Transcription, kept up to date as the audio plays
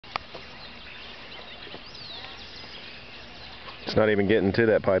It's not even getting to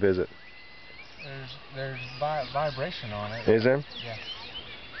that pipe, is it? There's vibration on it. Is there? Yeah.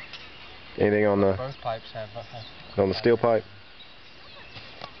 Anything on the... Both pipes have on the steel pipe?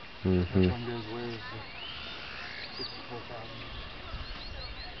 Which one goes where is the 64,000?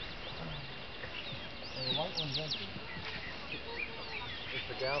 The white one's empty. It's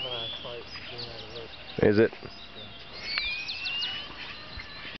the galvanized pipe being out of work. Is it?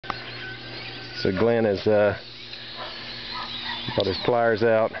 Yeah. So Glenn has got his pliers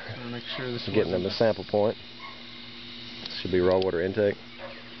out, Make sure this getting them a sample point. This should be raw water intake.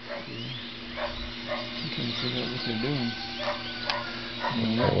 You can figure out what they're doing.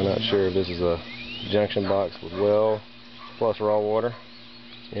 Okay, we're not sure if this is a junction box with well plus raw water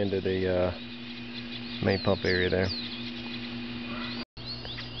into the main pump area there.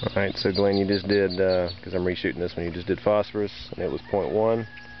 Alright, so Glenn, you just did, because I'm reshooting this one, you just did phosphorus, and it was 0.1,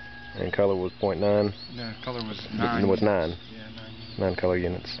 and color was 0.9. No, color was 9. It was 9. Yeah, 9 color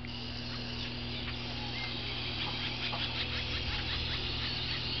units.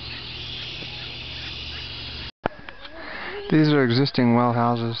 These are existing well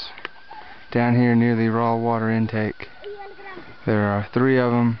houses down here near the raw water intake. There are 3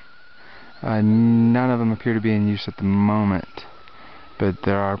 of them. None of them appear to be in use at the moment, but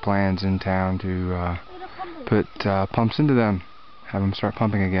there are plans in town to put pumps into them, have them start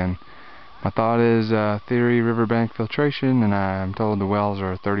pumping again. My thought is theory riverbank filtration, and I'm told the wells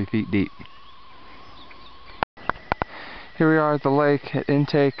are 30 feet deep. Here we are at the lake at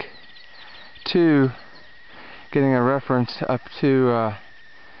intake 2, getting a reference up to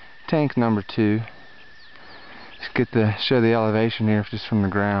tank number 2. Let's show the elevation here just from the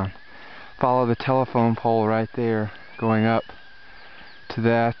ground. Follow the telephone pole right there going up to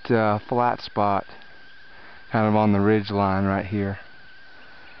that flat spot kind of on the ridge line right here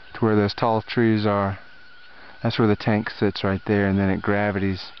to where those tall trees are. That's where the tank sits right there, and then it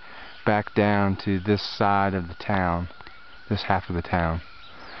gravities back down to this side of the town, this half of the town.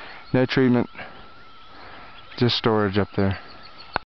 No treatment, just storage up there.